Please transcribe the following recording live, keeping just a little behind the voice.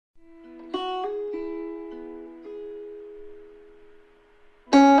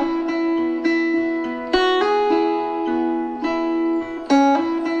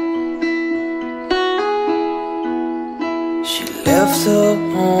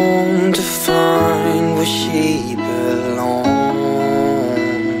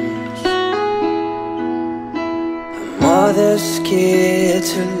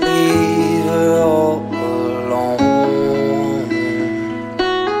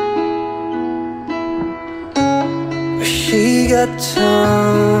got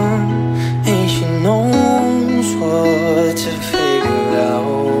time and she knows what to figure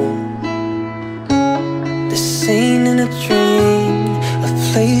out. This ain't in a dream, a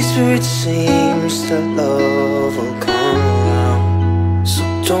place where it seems that love will come around. So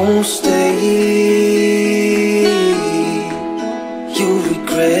don't stay, you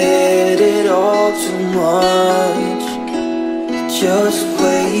regret it all too much. Just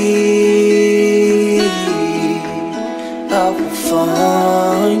wait, I will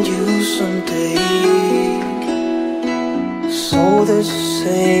find you someday. So the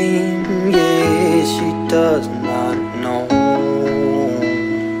same, yeah, she does not know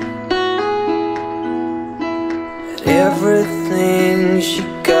that everything she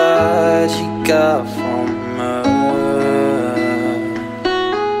got from her.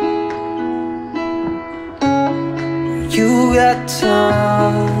 You got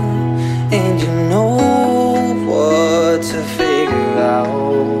time and you know what to figure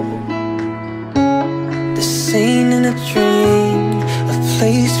out. This ain't in a dream, a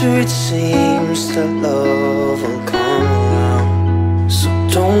place where it seems that love will come around. So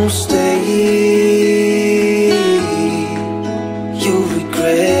don't stay, you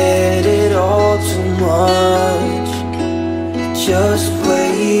regret it all too much. Just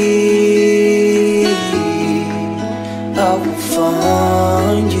wait, I will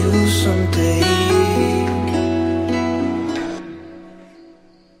find you someday.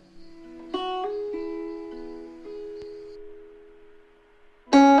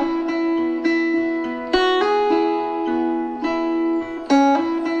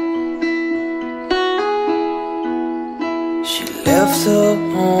 She left her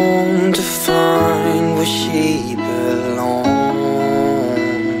home to find where she belongs.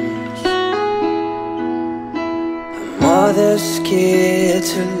 Her mother's scared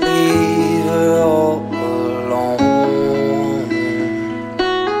to leave her all alone,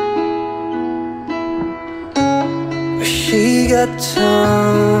 but she got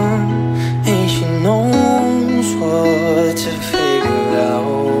time and she knows what to figure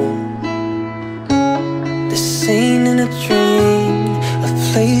out. This ain't in a dream, a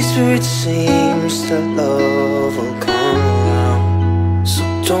place where it seems that love will come around. So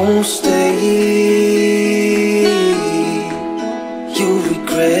don't stay, you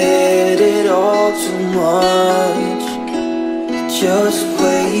regret it all too much. Just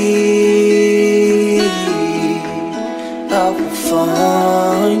wait, I will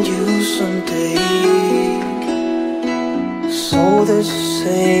find you someday. So the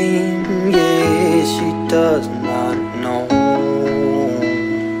same, yeah, she does not know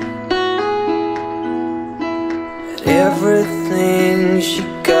that everything she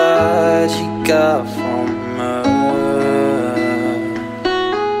got from her.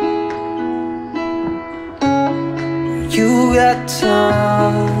 You got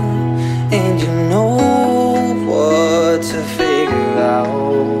time and you know what to figure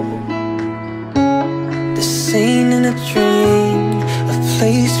out. This ain't in a dream, a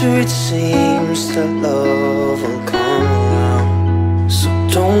place where it seems that love will come around. So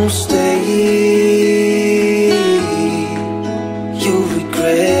don't stay, you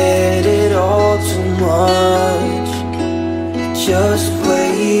regret it all too much. Just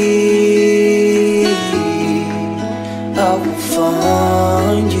wait, I will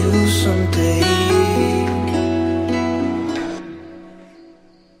find you someday.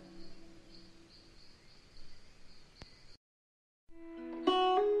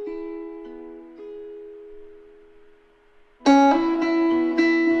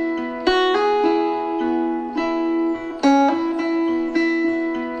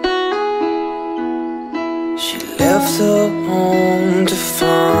 She left her home to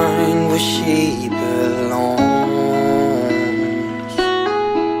find where she belongs.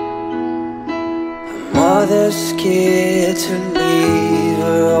 Her mother's scared to leave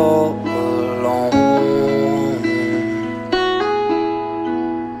her all alone,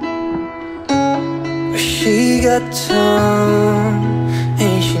 but she got time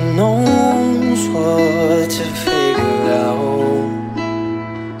and she knows what to figure out.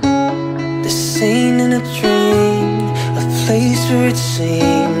 This ain't in a dream, a place where it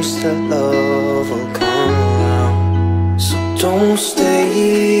seems that love will come around. So don't stay,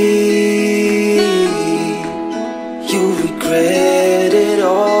 you regret it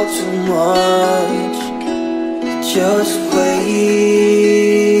all too much. Just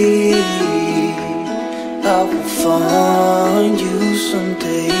wait, I will find you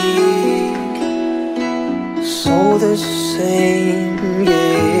someday. So the same,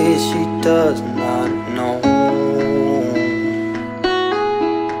 yeah, she does not know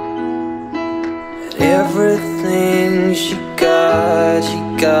that everything she got what you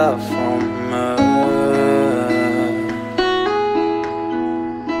got from her.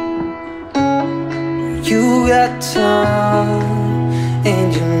 You got time and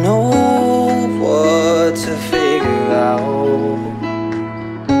you know what to figure out.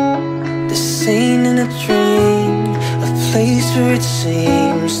 This ain't in a dream, a place where it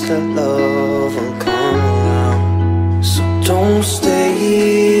seems that love will come around. So don't stay,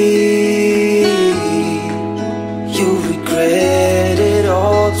 you'll regret it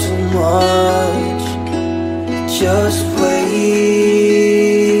all too much. Just wait,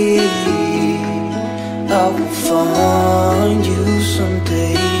 I will find